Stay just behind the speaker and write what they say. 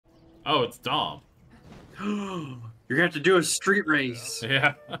Oh, it's Dom. You're gonna have to do a street race.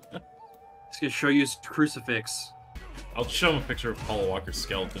 Yeah. He's gonna show you his crucifix. I'll show him a picture of Paul Walker's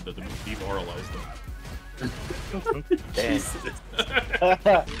skeleton to demoralize them. Jesus.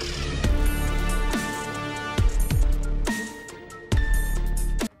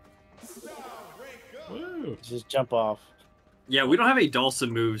 Woo. Just jump off. Yeah, we don't have any Dawson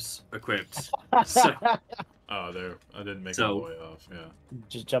moves equipped. So, Oh, there. I didn't make it all the way off. Yeah.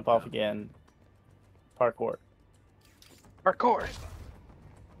 Just jump off again. Parkour. Parkour.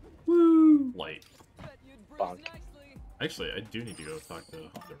 woo. Light. Bonk. Actually, I do need to go talk to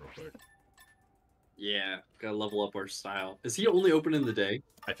Honda real quick. Yeah, gotta level up our style. Is he only open in the day?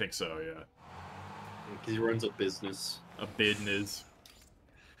 I think so, yeah. Because he runs a business. A business.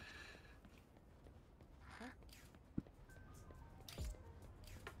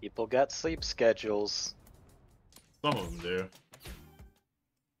 People got sleep schedules. Some of them do.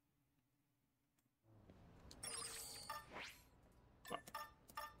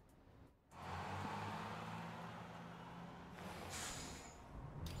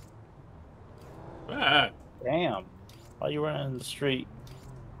 Ah! Damn. Why you running in the street?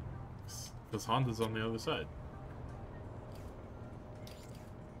 Because Honda's on the other side.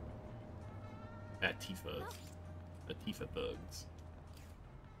 At Tifa. At Tifa thugs.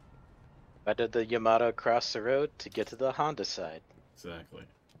 Why did the Yamato cross the road to get to the Honda side? Exactly.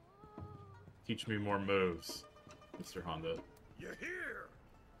 Teach me more moves, Mr. Honda. You're here.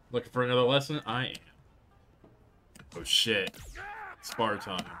 Looking for another lesson? I am. Oh shit. Spar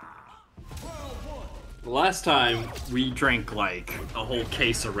time. Last time, we drank, like, a whole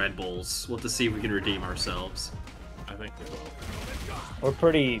case of Red Bulls. We'll have to see if we can redeem ourselves. I think we will. We're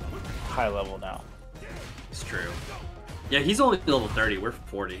pretty high level now. It's true. Yeah, he's only level 30. We're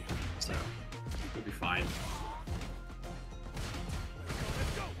 40. So, we'll be fine.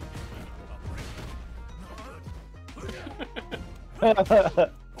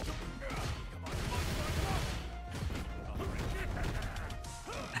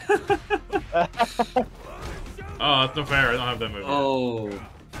 Oh, that's not fair. I don't have that move yet. Oh.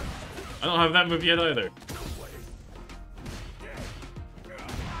 I don't have that move yet either.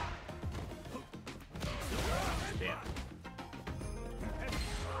 Damn.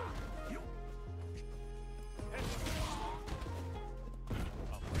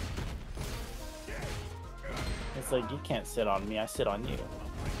 It's like, you can't sit on me, I sit on you.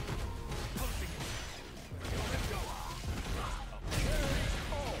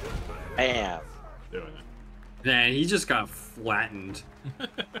 Bam. Doing it. Man, he just got flattened.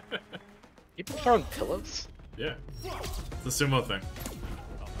 People throwing pillows? Yeah. It's a sumo thing.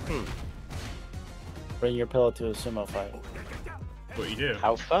 Bring your pillow to a sumo fight. What you do.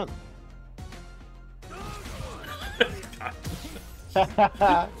 How fun.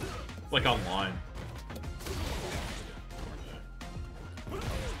 Like online.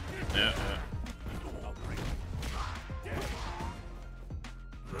 Yeah, yeah.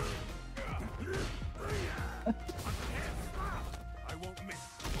 I won't miss.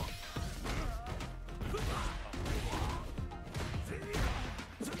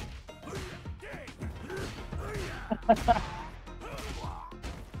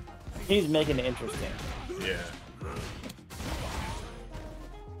 He's making it interesting. Yeah.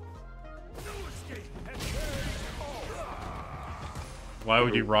 Why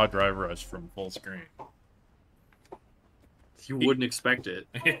would you raw drive rush from full screen? You wouldn't expect it.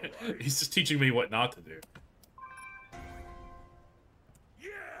 He's just teaching me what not to do.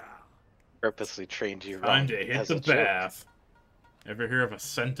 Purposely trained you Time wrong to hit as the a joke. bath. Ever hear of a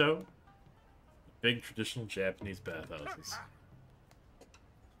sento? Big traditional Japanese bathhouses.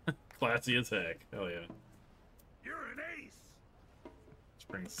 Classy as heck. Hell yeah. You're an ace. Which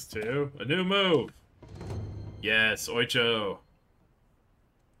brings us to a new move. Yes, Oicho.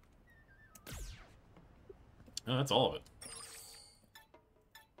 Oh, that's all of it.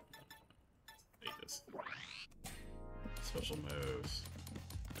 Take this. Special moves.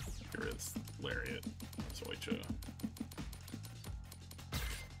 Here is Lariat. Oicho.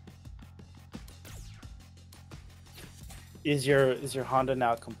 Is your Honda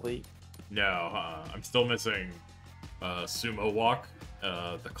now complete? No, I'm still missing Sumo Walk,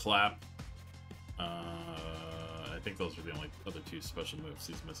 the Clap. I think those are the only other two special moves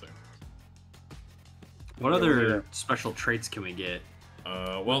he's missing. What other special traits can we get?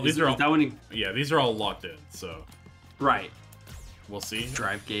 Well, these are all... That one... Yeah, these are all locked in, so... Right. We'll see.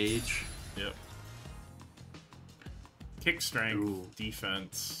 Drive gauge. Yep. Kick strength, Ooh.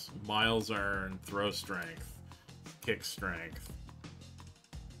 defense, miles earned, throw strength, kick strength,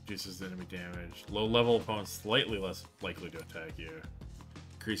 reduces enemy damage. Low level opponents slightly less likely to attack you.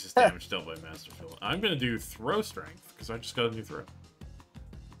 Increases damage dealt by Master Field. I'm gonna do throw strength because I just got a new throw.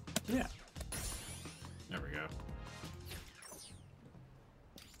 Yeah. There we go.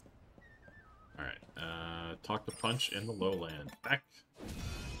 All right. Talk to Punch in the lowland. Back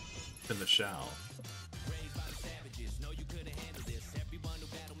to nayshall.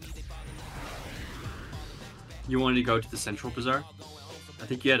 You wanted to go to the Central Bazaar? I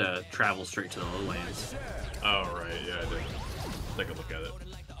think you had to travel straight to the lowlands. Oh right, yeah, I did. Take a look at it.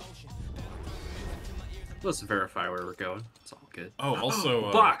 Let's verify where we're going. It's all good. Oh,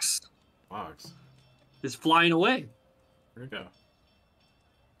 also Box Box. is flying away. Where'd it go?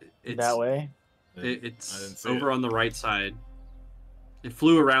 It's That way. I didn't It's see over it. on the right side. It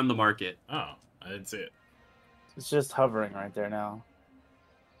flew around the market. Oh, I didn't see it. It's just hovering right there now.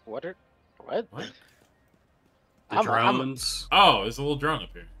 What? Uh, What? The I'm- drones. Oh, there's a little drone up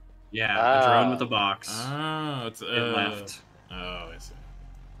here. Yeah, the drone with the box. Oh, it's It left. Oh, I see.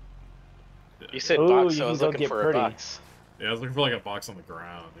 You said Ooh, box, you so I can was go looking get for pretty. a box. Yeah, I was looking for like a box on the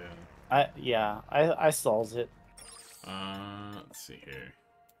ground. Yeah. I stalls it. Let's see here.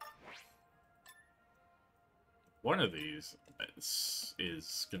 One of these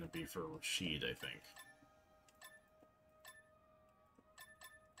is gonna be for Rashid, I think.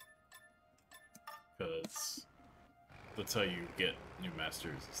 Because that's how you get new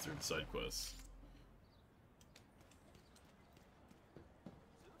masters, is through the side quests.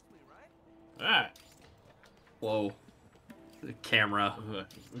 Ah! Whoa. The camera.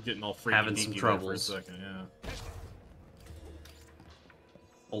 I'm getting all freaky Having some deaky there for a troubles. second, yeah.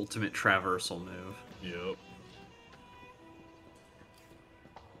 Ultimate traversal move. Yep.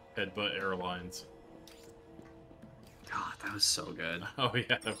 Headbutt airlines. God, that was so good. Oh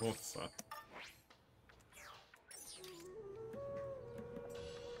yeah, that was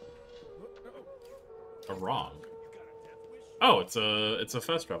a wrong. Oh, it's a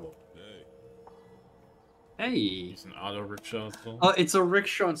fast travel. Hey. It's an auto rickshaw. Still. Oh, it's a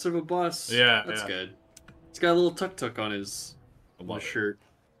rickshaw instead of a bus. Yeah, That's yeah. good. He's got a little tuk-tuk on his I love it. shirt.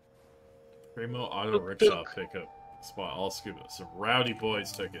 Primo auto rickshaw pickup spot. All scuba. Some rowdy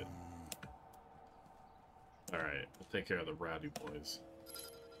boys took it. All right, we'll take care of the rowdy boys.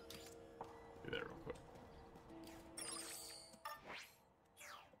 Do that real quick.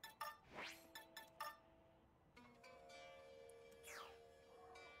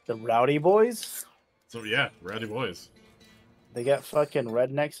 The rowdy boys. So yeah, rowdy boys. They got fucking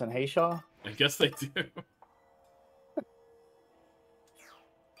rednecks and Hayshaw. I guess they do.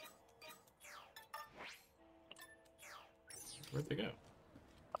 Where'd they go?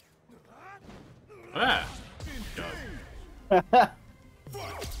 Ah! God.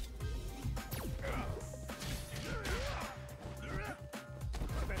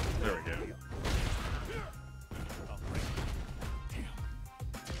 There we go.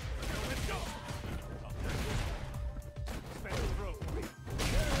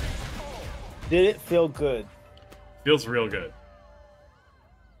 Did it feel good? Feels real good.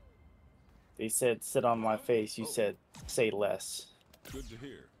 They said sit on my face. You said say less. Good to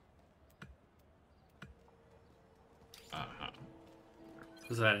hear. Uh-huh.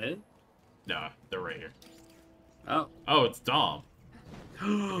 Was that it? Nah, they're right here. Oh. Oh, it's Dom.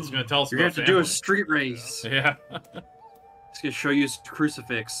 He's gonna tell us You're gonna about have to do a family. street race. Yeah. He's gonna show you his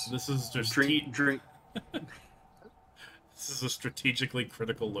crucifix. This is just Drink. This is a strategically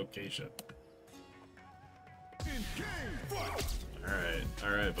critical location.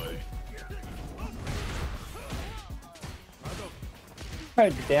 All right, buddy.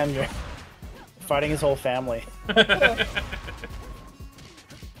 God damn, you're fighting his whole family.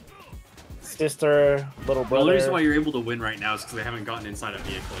 Sister, little The only reason brother. why you're able to win right now is because they haven't gotten inside a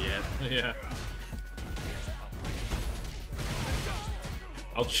vehicle yet. Yeah.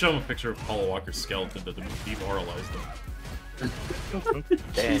 I'll show him a picture of Paul Walker's skeleton to demoralize them.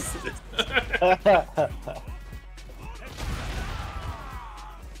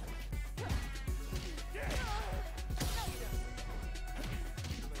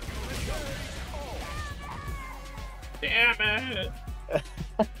 Damn it!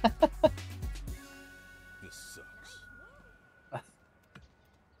 This sucks. I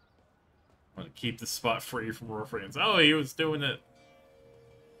want to keep the spot free from ruffians. Oh, he was doing it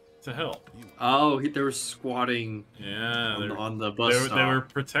to help. Oh, they were squatting Yeah, on the bus stop. they were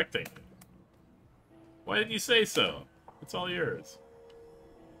protecting it. Why didn't you say so? It's all yours.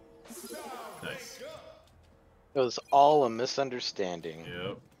 Nice. It was all a misunderstanding.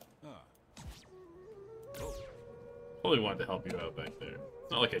 Yep. Totally wanted to help you out back there. It's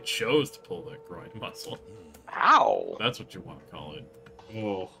not like I chose to pull that groin muscle. Ow! That's what you want to call it.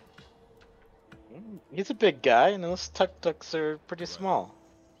 Oh. He's a big guy, and those tuk-tuks are pretty small.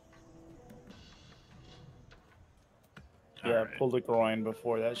 Yeah, Alright. pull the groin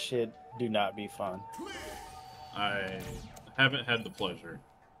before that shit. Do not be fun. I haven't had the pleasure.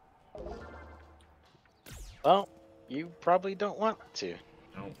 Well, you probably don't want to.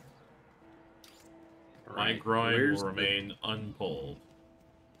 No. All My right, groin where's will the- remain unpulled.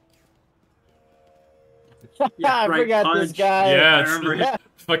 Yeah, I right, forgot this punch. guy. Yeah, I it's remember.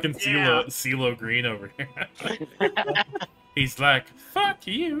 fucking Yeah. Ceelo Green over here. He's like, fuck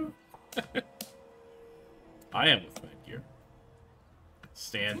you. I am with Medgear.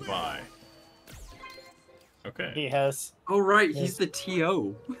 Stand by. Okay. He has Oh right, Yes. he's the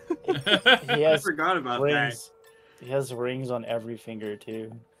TO. he I has forgot about rings. He has rings on every finger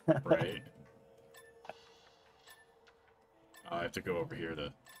too. Right. I have to go over here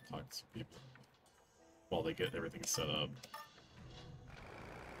to talk to some people while they get everything set up.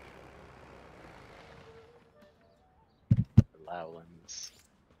 Allowance.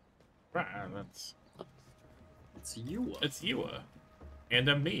 Right, that's... that. It's you. It's Yua. And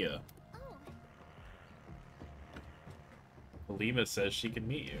Amia. Halima says she can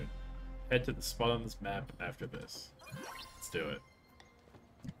meet you. Head to the spot on this map after this. Let's do it.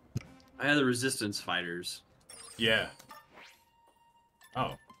 I had the resistance fighters. Yeah.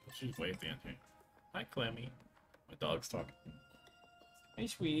 Oh, she's way at the end here. Hi, Clemmy. My dog's talking. Hey,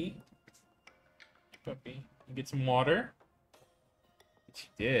 sweetie. Puppy. You get some water? She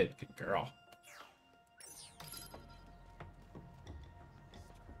did. Good girl.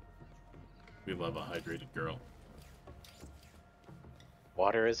 We love a hydrated girl.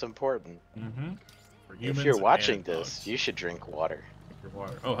 Water is important. Mm-hmm. For If humans you're and watching this, dogs. you should drink water. Drink your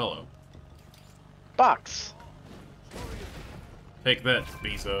water. Oh, hello. Box. Take that,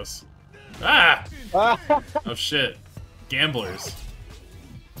 Bezos. Ah! Ah! Oh shit. Gamblers.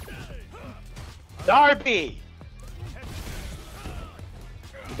 Darby.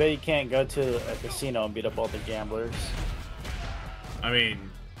 You bet you can't go to a casino and beat up all the gamblers. I mean,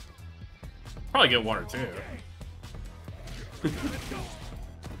 probably get one or two.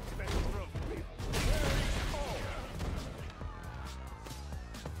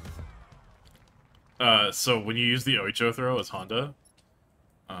 So when you use the Oicho throw as Honda,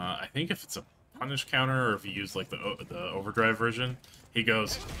 I think if it's a punish counter or if you use like the overdrive version, he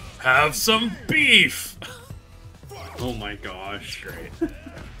goes, "Have some beef." Oh my gosh. Great.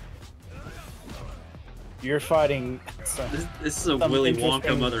 You're fighting some, This is a Some Willy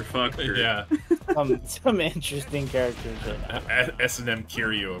Wonka interesting- motherfucker. Yeah. some interesting characters right now. S&M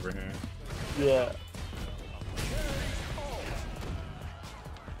Kiryu over here. Yeah.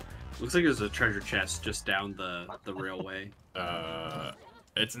 Looks like there's a treasure chest just down the railway.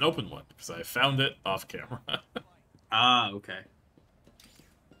 It's an open one because I found it off camera. Ah, okay.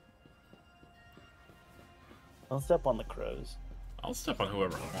 Don't step on the crows. I'll step on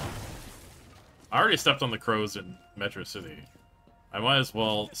whoever I want. I already stepped on the crows in Metro City. I might as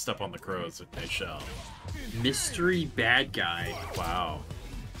well step on the crows in nayshall. Mystery bad guy. Wow.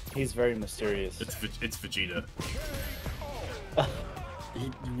 He's very mysterious. It's Vegeta. He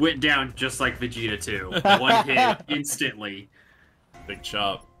went down just like Vegeta too. One hit instantly. Big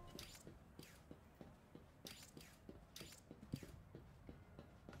chop.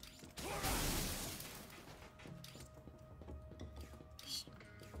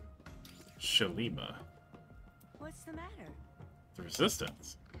 Shalima. What's the matter? The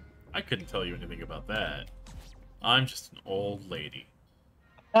Resistance. I couldn't tell you anything about that. I'm just an old lady.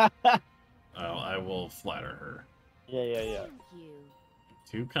 I will flatter her. Yeah. Thank you.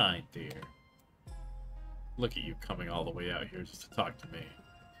 Too kind, dear. Look at you coming all the way out here just to talk to me.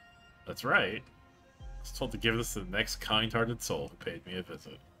 That's right. I was told to give this to the next kind-hearted soul who paid me a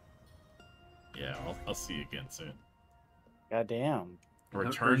visit. Yeah, I'll see you again soon. Goddamn. A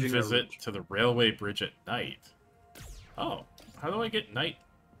return urging a visit rich- to the railway bridge at night. Oh, how do I get night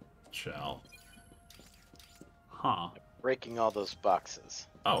shall? Huh. Breaking all those boxes.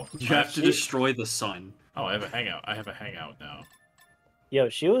 Oh, You have to destroy the sun. Oh, I have a hangout. I have a hangout now. Yo,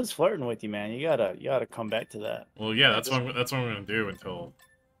 she was flirting with you, man. You gotta come back to that. Well, yeah, that's what I'm gonna do until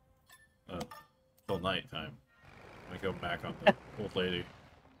nighttime. I go back on the old lady.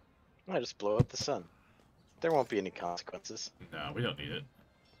 I just blow up the sun. There won't be any consequences. No, we don't need it.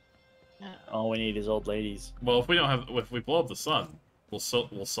 All we need is old ladies. Well, if we blow up the sun, we'll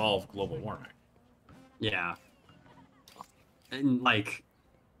solve global warming. Yeah. And like,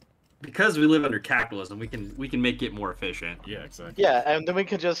 because we live under capitalism, we can make it more efficient. Yeah, exactly. Yeah, and then we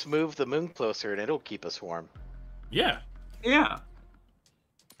can just move the moon closer and it'll keep us warm. Yeah. Yeah.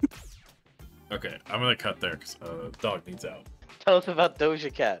 Okay, I'm gonna cut there because dog needs out. Tell us about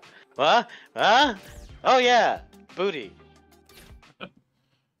Doja Cat. What? Huh? Oh yeah, booty.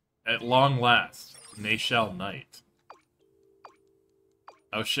 At long last, nayshall night.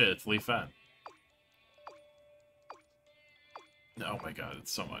 Oh shit, it's Lee Fen. Oh my god,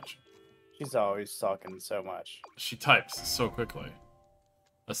 it's so much. She's always talking so much. She types so quickly.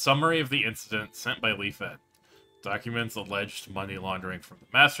 A summary of the incident sent by Lee Fen. Documents alleged money laundering from the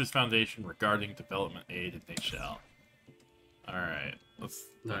Masters Foundation regarding development aid in nayshall. Alright, let's...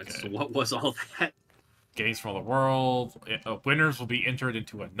 Nice. Okay. So what was all that? Games from all the world. Winners will be entered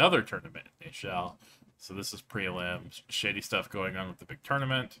into another tournament in nayshall. So this is prelims. Shady stuff going on with the big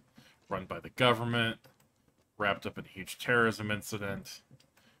tournament. Run by the government. Wrapped up in a huge terrorism incident.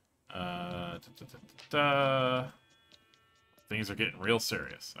 Things are getting real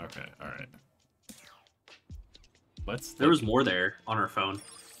serious. Okay, alright. There was more there on our phone.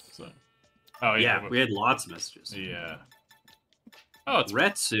 So, oh, yeah. We had lots of messages. Yeah. Oh, it's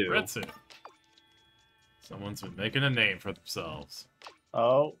Retsu. Retsu. Someone's been making a name for themselves.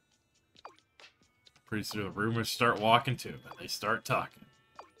 Oh. Pretty soon the rumors start walking too, and they start talking.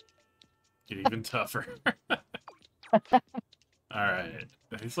 Get even tougher. Alright.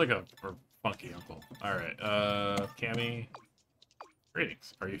 He's like a funky uncle. Alright, Cammy.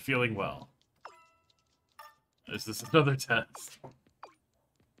 Greetings. Are you feeling well? Is this another test?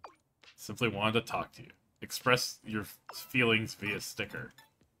 Simply wanted to talk to you. Express your feelings via sticker.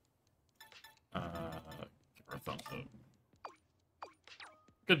 Give her a thumbs up.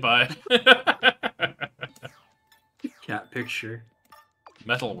 Goodbye. Cat picture.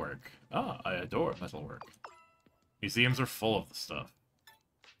 Metalwork. Ah, I adore metalwork. Museums are full of the stuff.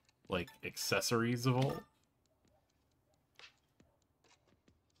 Like accessories of old.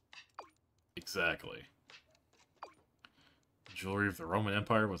 Exactly. Jewelry of the Roman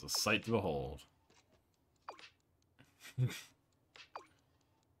Empire was a sight to behold.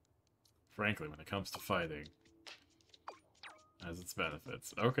 Frankly, when it comes to fighting, has its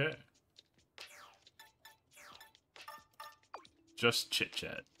benefits. Okay. Just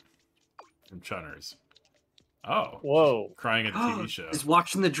chit-chat. From Chunners. Oh. Whoa. Crying at a TV show. He's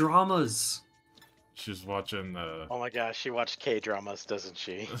watching the dramas. She's watching the... Oh my gosh, she watched K-dramas, doesn't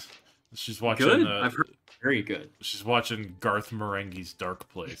she? She's watching... Good? I've heard very good. She's watching Garth Marenghi's Dark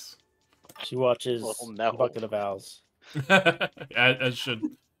Place. She watches Oh, no. Bucket of Owls. As should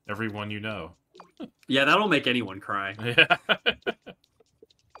everyone you know. Yeah, that'll make anyone cry. Yeah.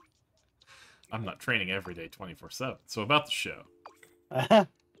 I'm not training every day 24/7. So about the show. A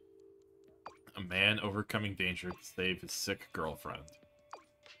man overcoming danger to save his sick girlfriend.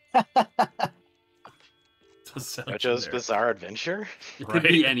 Does sound JoJo's generic. Bizarre Adventure? It could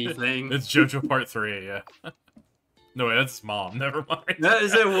be anything. It's JoJo Part 3, yeah. No, wait, that's his mom. Never mind. That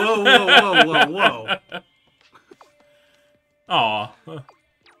is it. Whoa, whoa, whoa, whoa, whoa. Aw.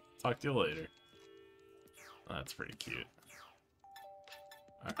 Talk to you later. That's pretty cute.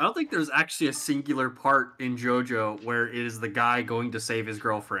 I don't think there's actually a singular part in JoJo where it is the guy going to save his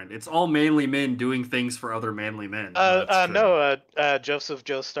girlfriend. It's all manly men doing things for other manly men. Joseph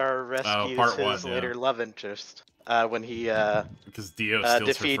Joestar rescues part his one, yeah. later love interest when he Because Dio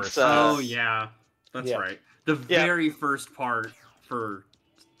steals defeats, her first. Oh, yeah. That's Yeah. right. The very first part for...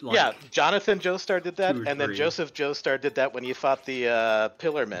 Like, yeah, Jonathan Joestar did that, 2 or and then 3. Joseph Joestar did that when he fought the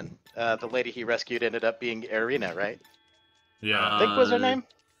Pillarman. The lady he rescued ended up being Irina, right? Yeah. I think was her name.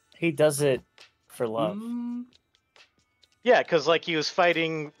 He does it for love. Yeah, because like he was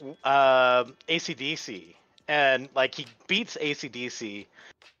fighting AC/DC, and like he beats AC/DC,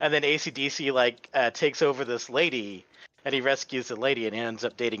 and then AC/DC like takes over this lady, and he rescues the lady, and he ends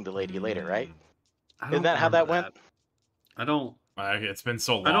up dating the lady later, right? I Isn't don't that how that remember went? I don't... It's been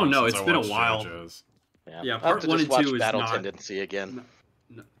so long. I don't know, since it's I been a watched while. JoJo's. Yeah, I'll part have to 1 just and 2 watch is Battle not... Tendency again.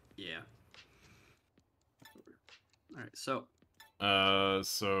 No, yeah. Alright, so...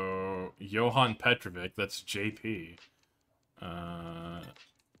 So Johan Petrovic, that's JP.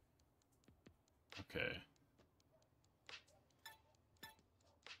 Okay.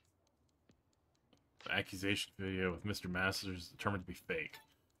 The accusation video with Mr. Masters is determined to be fake.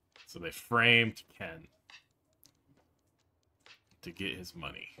 So they framed Ken to get his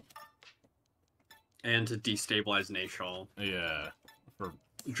money. And to destabilize nayshall. Yeah. For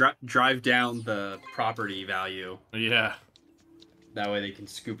Drive down the property value. yeah. That way they can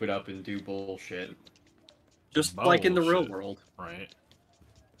scoop it up and do bullshit. Just like in the real Bullshit. world. Right.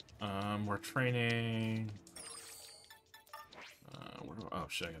 We're training. Oh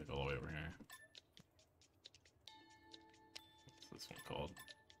shit! I gotta go all the way over here. What's this one called?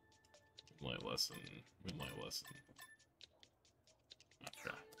 Moonlight lesson. Moonlight lesson.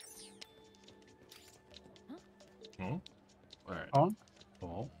 Okay. Oh. All right. Huh?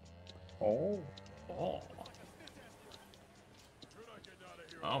 Oh. Oh. Oh.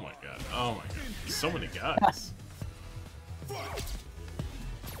 Oh my god. Oh my god. So many guys.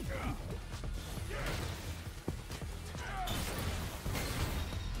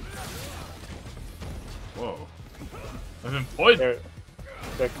 Whoa. I've been poisoned.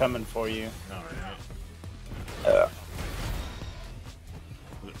 They're coming for you. Alright.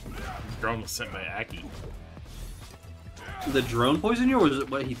 The drone was sent by Aki. Did the drone poison you, or was it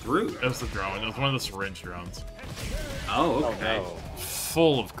what he threw? It was the drone. It was one of the syringe drones. Oh, okay. Oh,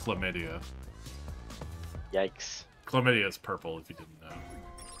 Full of chlamydia. Yikes. Chlamydia is purple, if you didn't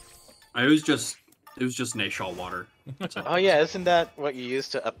know. It was just nayshall water. Oh yeah, isn't that what you use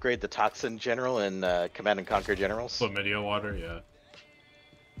to upgrade the Toxin General in Command and Conquer Generals? Chlamydia water, yeah.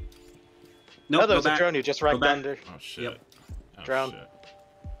 No, Oh, there was a drone you just wrecked back. under. Oh shit. Yep. Oh, Drown. shit.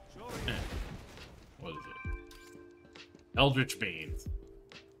 What is it? Eldritch Beans.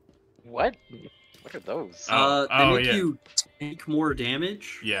 What? What are those? They make yeah. you take more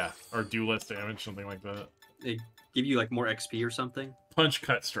damage. Yeah, or do less damage, something like that. They give you like more XP or something. Punch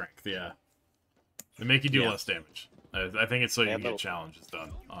cut strength, yeah. They make you do Yeah. less damage. I think it's so you Yeah, can get but- challenges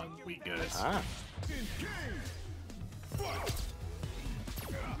done on weak guys. Ah.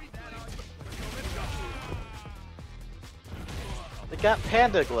 They got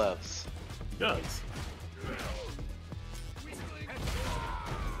panda gloves. It does.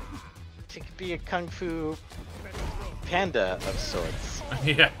 It could be a kung fu panda of sorts.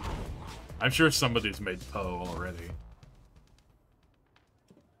 Yeah. I'm sure somebody's made Poe already.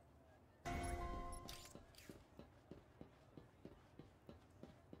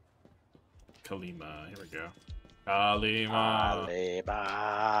 Kalima, here we go. Kalima.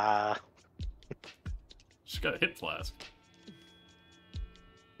 Aleba. She's got a hit flask.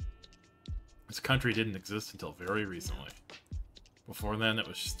 This country didn't exist until very recently. Before then, it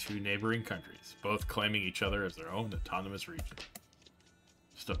was just two neighboring countries, both claiming each other as their own autonomous region.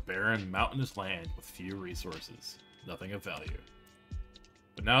 Just a barren, mountainous land with few resources, nothing of value.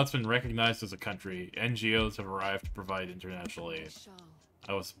 But now it's been recognized as a country, NGOs have arrived to provide international aid.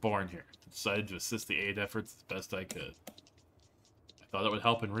 I was born here, decided to assist the aid efforts as best I could. I thought it would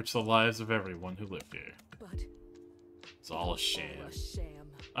help enrich the lives of everyone who lived here. But It's all a sham. all a sham.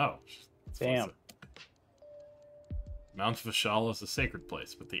 Oh, that's Damn. fun. Mount Vishal is a sacred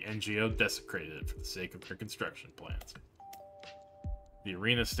place, but the NGO desecrated it for the sake of their construction plans. The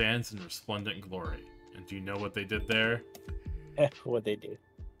arena stands in resplendent glory, and do you know what they did there? What they do?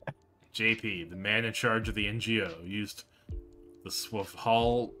 JP, the man in charge of the NGO, used the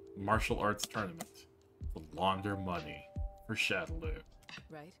Swafhal martial arts tournament to launder money for Shadaloo.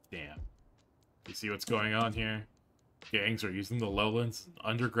 Right? Damn. You see what's going on here? Gangs are using the lowlands as an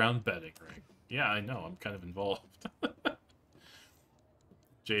underground betting ring. Yeah, I know, I'm kind of involved.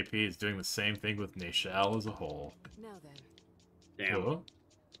 JP is doing the same thing with nayshall as a whole. Now then. Damn. Cool.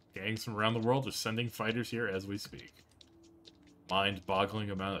 Gangs from around the world are sending fighters here as we speak. Mind-boggling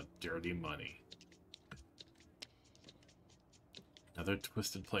amount of dirty money. Another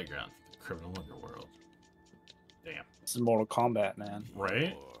twisted playground for the criminal underworld. Damn. This is Mortal Kombat, man.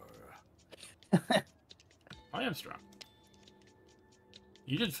 Right? I am strong.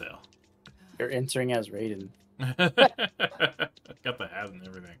 You did fail. You're entering as Raiden. Got the hat and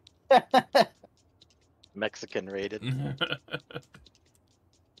everything. Mexican rated.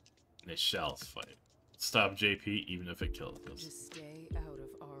 Nayshall's fight. Stop JP even if it kills us. Just stay out of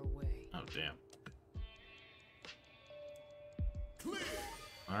our way. Oh, damn.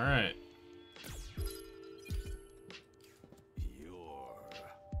 Alright.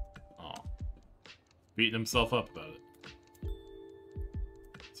 Oh. Beating himself up about it.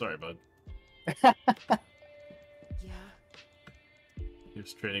 Sorry, bud. Yeah. He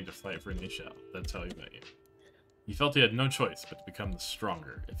was training to fight for Nayshall. That's how he met you. He felt he had no choice but to become the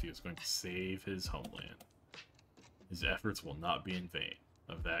stronger if he was going to save his homeland. His efforts will not be in vain.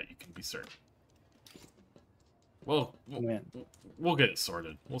 Of that you can be certain. Well, we'll get it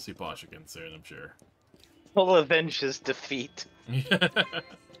sorted. We'll see Bosch again soon, I'm sure. We'll avenge his defeat.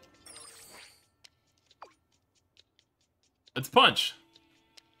 It's Punch!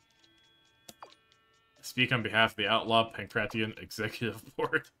 Speak on behalf of the Outlaw Pancratian Executive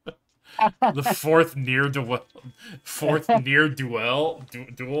Board. The fourth near duel.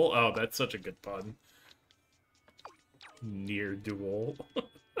 Duel? Oh, that's such a good pun. Near duel.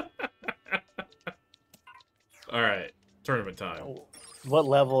 Alright, tournament time. What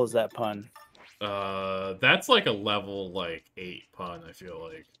level is that pun? That's like a level, 8 pun, I feel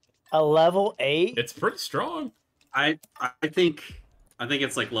like. A level 8? It's pretty strong. I think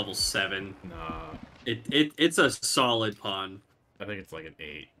it's like level 7. Nah, It's a solid pun. I think it's like an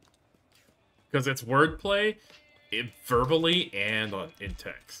 8. Because it's wordplay, verbally and in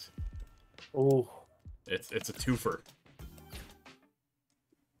text. Ooh. It's a twofer.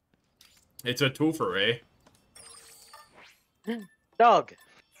 It's a twofer, eh? Dog.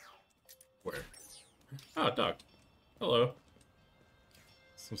 Where? Oh, dog. Hello.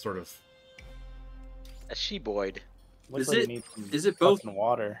 Some sort of... A she-boyd. Looks Is like it- it needs some is it both- fucking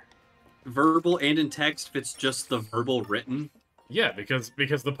water? Verbal and in text if it's just the verbal written. Yeah, because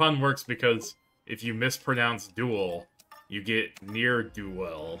the pun works because if you mispronounce duel, you get near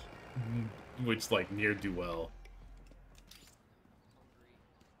duel, which like near duel.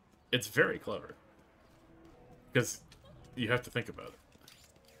 It's very clever because you have to think about it.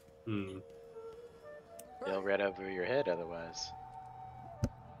 Hmm. They'll right over your head otherwise.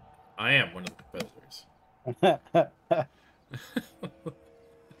 I am one of the competitors.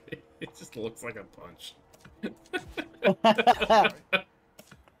 It just looks like a punch.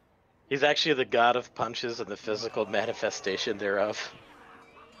 He's actually the god of punches and the physical manifestation thereof.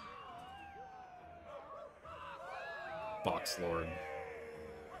 Box Lord.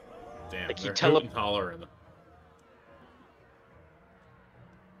 Damn, Like, he they're tele- hoot and hollering.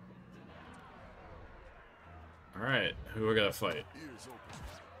 Alright, who we gotta fight?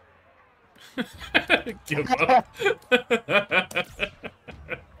 Give up.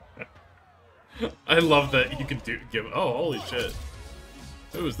 I love that you can give. Oh, holy shit!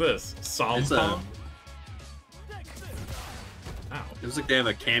 Who is this? It's a- Ow! It looks like they have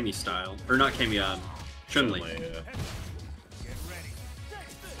a Cammy style. Or not Cammy, Chun-Li. Yeah.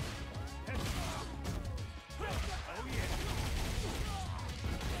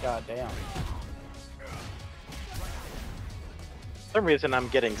 God damn. For some reason, I'm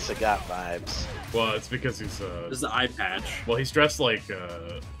getting Sagat vibes. Well, it's because he's This is the eye patch. well, he's dressed like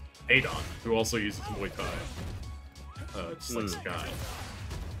Adon, who also uses Muay Thai. Just like Sky.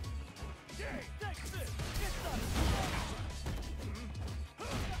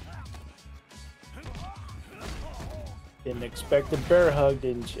 Didn't expect a bear hug,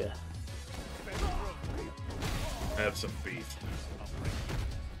 didn't you? Have some beef.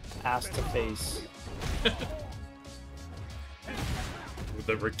 Ass to face. With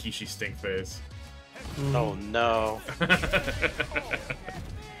the Rikishi stink face. Oh no.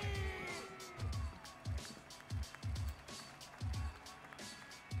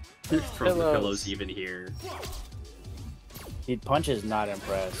 From the pillows even here. Dude, Punch is not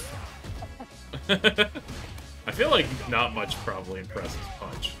impressed. I feel like not much probably impresses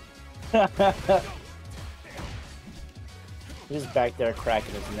Punch. He's just back there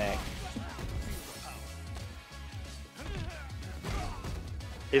cracking his neck.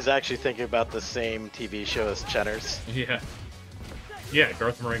 He's actually thinking about the same TV show as Chenners. Yeah. Yeah,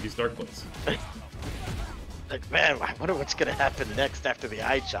 Garth Marenghi's Dark Place. Like, man, I wonder what's gonna happen next after the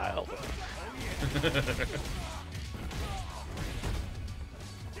Eye Child.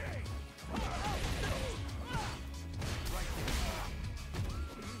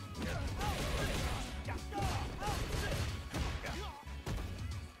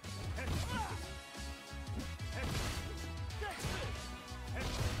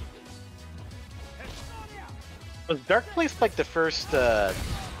 Was Dark Place like the first? No,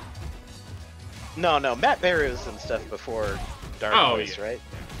 Matt Barrows and stuff before Dark Place, yeah. right?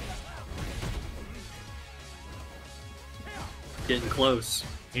 Getting close.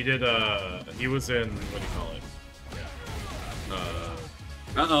 He did, he was in, what do you call it?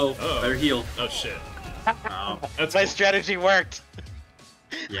 Uh-oh. Oh. Better heal. Oh shit. Oh. That's My cool. strategy worked.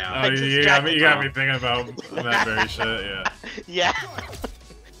 Yeah. Oh, just you got me distracted thinking about that very shit, yeah. Yeah.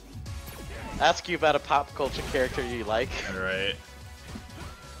 Ask you about a pop culture character you like. Alright.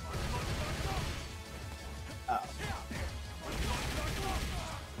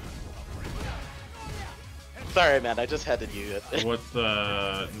 Sorry, man. I just had to use it. What's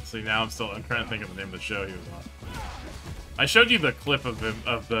the... Let's see, now I'm trying to think of the name of the show he was on. I showed you the clip of him,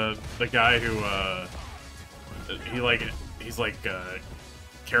 of the guy who, he's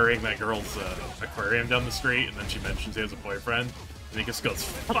carrying that girl's, aquarium down the street, and then she mentions he has a boyfriend, and he just goes,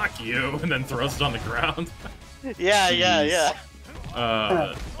 "Fuck you," and then throws it on the ground. Yeah.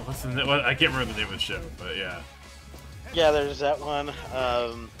 What's the I can't remember the name of the show, but yeah. Yeah, there's that one.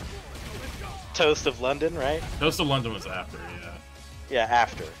 Toast of London, right? Toast of London was after, yeah. Yeah,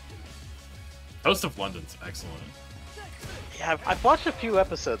 after. Toast of London's excellent. Yeah, I've watched a few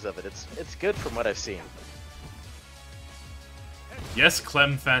episodes of it. It's good from what I've seen. Yes,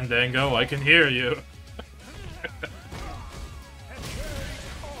 Clem Fandango, I can hear you.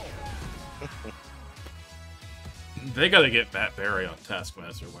 They gotta get Matt Berry on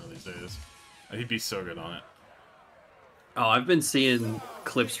Taskmaster one of these days. He'd be so good on it. Oh, I've been seeing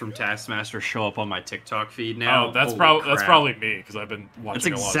clips from Taskmaster show up on my TikTok feed now. Oh, that's Holy that's crap. probably me because I've been That's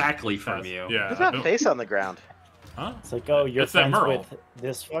watching a lot. exactly of from Task- you. Yeah. Who's I've that been- face on the ground? Huh? It's like, oh, you're It's that friends Merle. with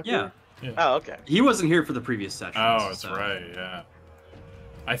this fucker? Yeah. Yeah. Oh, okay. He wasn't here for the previous session. Oh, that's right. Yeah.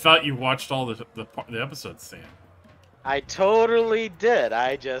 I thought you watched all the episodes, Sam. I totally did.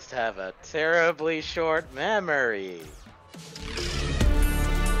 I just have a terribly short memory.